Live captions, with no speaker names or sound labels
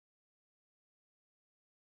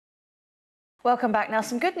Welcome back. Now,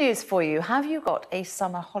 some good news for you. Have you got a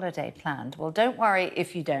summer holiday planned? Well, don't worry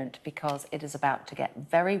if you don't, because it is about to get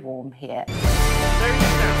very warm here.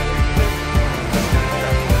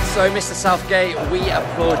 So, Mr. Southgate, we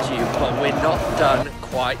applaud you, but we're not done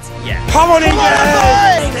quite yet. Come on,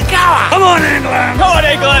 England! Come on, England! Come on,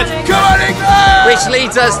 England! Come on, England! Which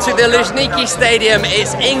leads us to the Luzhniki Stadium.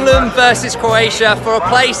 It's England versus Croatia for a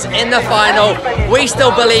place in the final. We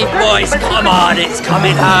still believe, boys. Come on, it's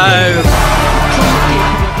coming home.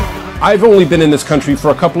 I've only been in this country for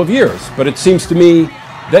a couple of years, but it seems to me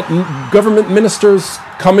that government ministers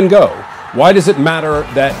come and go. Why does it matter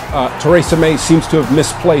that Theresa May seems to have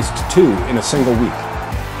misplaced two in a single week?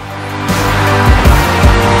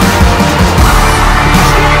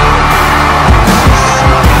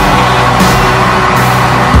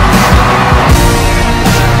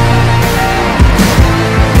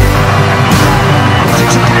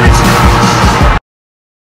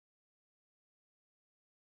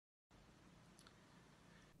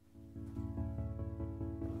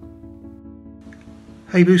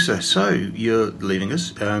 Hey Buse, so you're leaving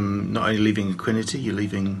us, not only leaving Equinity, you're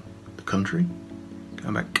leaving the country,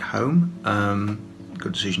 going back home.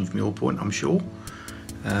 Good decision from your point, I'm sure.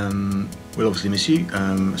 We'll obviously miss you,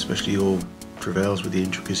 especially your travails with the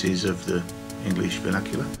intricacies of the English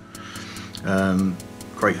vernacular.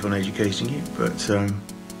 Great fun educating you, but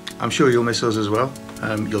I'm sure you'll miss us as well.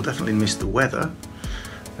 You'll definitely miss the weather,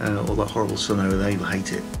 all that horrible sun over there, you'll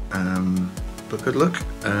hate it. But good luck,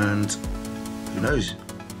 and who knows,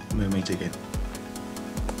 we'll meet again.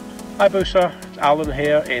 Hi Buse, it's Alan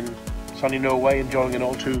here in sunny Norway, enjoying an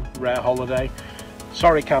all too rare holiday.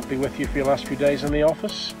 Sorry can't be with you for your last few days in the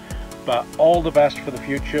office, but all the best for the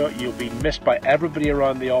future. You'll be missed by everybody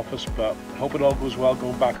around the office, but hope it all goes well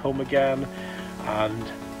going back home again. And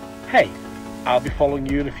hey, I'll be following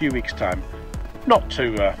you in a few weeks' time. Not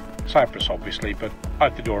to Cyprus obviously, but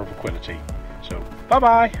out the door of Equinity. So bye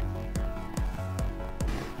bye.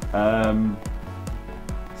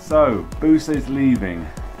 So, Buse is leaving.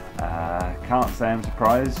 Can't say I'm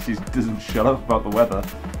surprised. She doesn't shut up about the weather.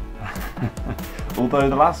 Although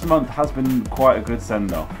the last month has been quite a good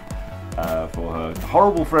send-off for her.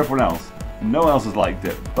 Horrible for everyone else. No one else has liked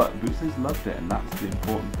it, but Buse's loved it, and that's the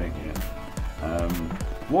important thing here.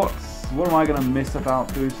 What am I going to miss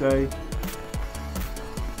about Buse?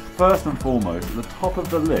 First and foremost, at the top of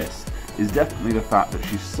the list is definitely the fact that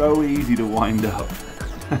she's so easy to wind up.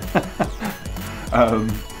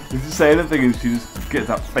 To say the thing is, she just gets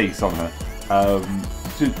that face on her,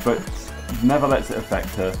 but never lets it affect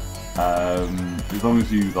her. As long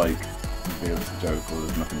as you like feel it's a joke or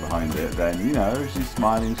there's nothing behind it, then you know she's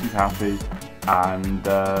smiling, she's happy, and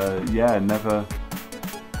yeah, never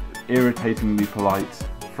irritatingly polite,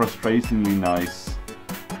 frustratingly nice,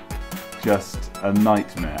 just a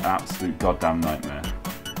nightmare, absolute goddamn nightmare.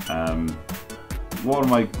 What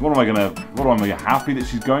am I happy that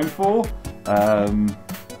she's going for? I'll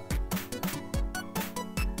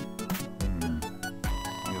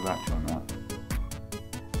get back to you on that.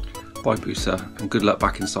 Bye Buse, and good luck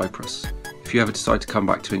back in Cyprus. If you ever decide to come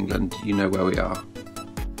back to England, you know where we are.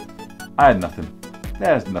 I had nothing.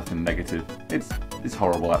 There's nothing negative. It's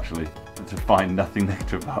horrible actually to find nothing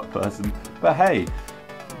negative about a person. But hey,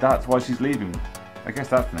 that's why she's leaving. I guess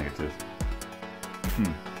that's negative.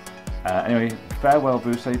 Anyway, farewell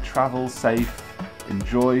Buse, travel safe,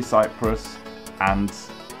 enjoy Cyprus, and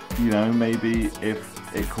you know, maybe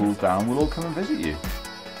if it cools down we'll all come and visit you.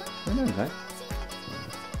 Who knows, eh?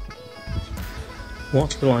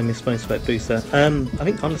 What will I miss most about Buse? I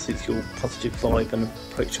think honestly it's your positive vibe and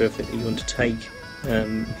approach to everything that you want to take.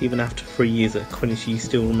 Even after 3 years at Equinity you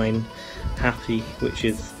still remain happy, which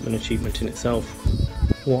is an achievement in itself.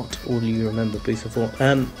 What will you remember Buse for?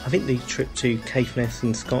 I think the trip to Caithness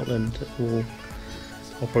in Scotland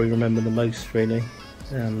I'll probably remember the most really,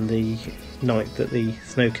 and the night that the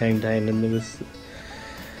snow came down and there was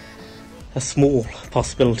a small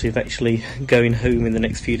possibility of actually going home in the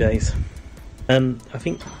next few days. I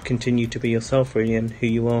think continue to be yourself really and who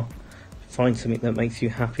you are. Find something that makes you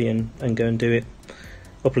happy and go and do it.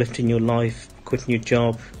 Uplifting your life, quitting your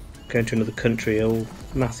job, going to another country are all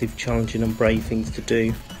massive, challenging and brave things to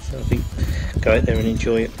do. So I think go out there and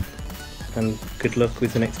enjoy it, and good luck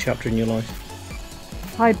with the next chapter in your life.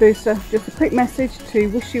 Hi Buse, just a quick message to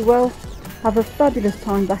wish you well. Have a fabulous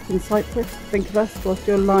time back in Cyprus. Think of us whilst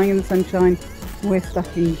you're lying in the sunshine. We're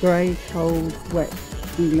stuck in grey, cold, wet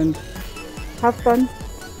England. Have fun,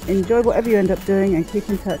 enjoy whatever you end up doing, and keep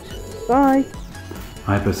in touch. Bye!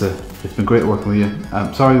 Hi Buse, it's been great working with you.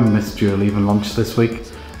 I'm sorry we missed your leaving lunch this week.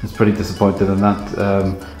 I was pretty disappointed in that.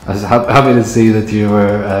 I was happy to see that you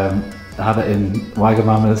were had it in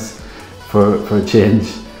Wagamama's for a change.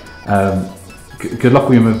 Good luck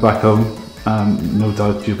when you move back home. No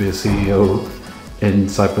doubt you'll be a CEO in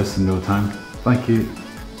Cyprus in no time. Thank you.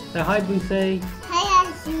 Hi Buse.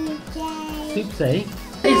 Hi Suze. Soupsay.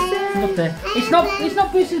 It's not there. It's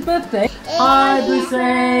not Buse's birthday. Hi Buse.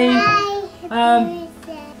 I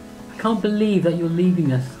can't believe that you're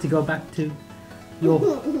leaving us to go back to your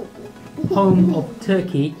home of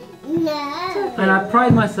Turkey. No. And I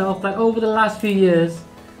pride myself that over the last few years,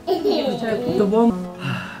 the one.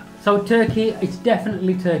 So Turkey, it's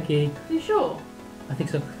definitely Turkey. Are you sure? I think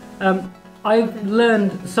so. I've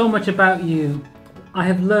learned so much about you. I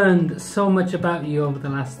have learned so much about you over the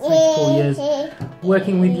last 3 to 4 years,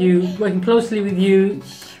 working with you, working closely with you,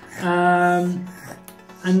 and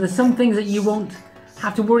there's some things that you won't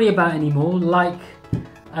have to worry about anymore, like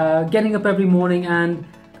getting up every morning and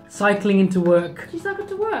cycling into work. She cycled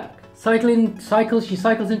to work? She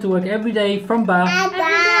cycles into work every day from Bath.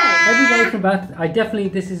 Every day from Bath. I definitely,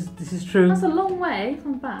 this is true. That's a long way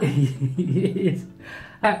from Bath. It is.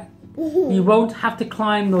 You won't have to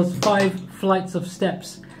climb those 5 flights of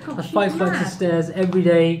steps, those 5 flights of stairs every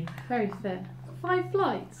day. Very fit. 5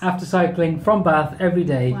 flights? After cycling from Bath every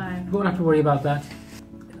day. Wow. You won't have to worry about that.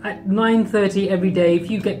 At 9:30 every day, if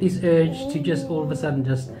you get this urge to just all of a sudden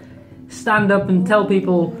just stand up and tell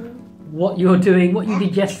people what you're doing, what you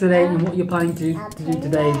did yesterday and what you're planning to do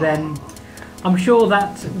today, then I'm sure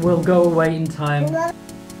that will go away in time.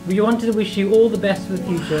 We wanted to wish you all the best for the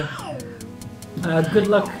future. Good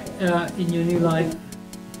luck in your new life,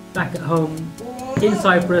 back at home, in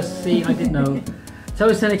Cyprus. See, I didn't know. So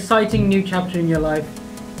it's an exciting new chapter in your life.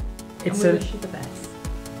 And we wish you the best.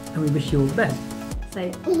 And we wish you all the best.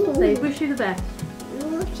 Say, wish you the best.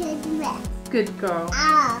 Wish you the best. Good girl.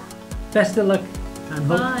 Best of luck and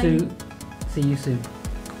hope to see you soon.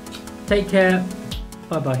 Take care.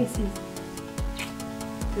 Bye-bye. Kisses.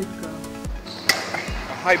 Good girl.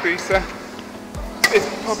 Hi Buse. This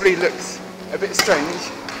probably looks a bit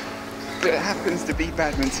strange, but it happens to be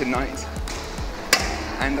badminton night.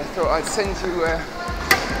 And I thought I'd send you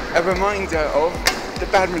a reminder of the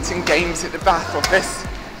badminton games at the Bath office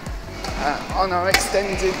on our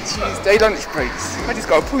extended Tuesday lunch breaks. I just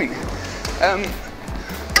got a point.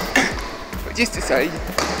 But just to say,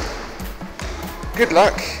 good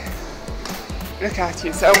luck, look after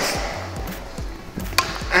yourself,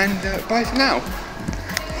 and bye for now.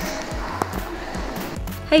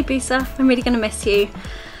 Hey Buse, I'm really going to miss you.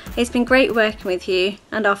 It's been great working with you,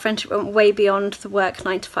 and our friendship went way beyond the work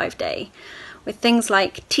 9 to 5 day, with things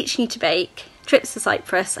like teaching you to bake, trips to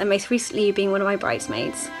Cyprus, and most recently you being one of my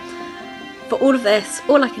bridesmaids. For all of this,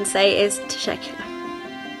 all I can say is to check your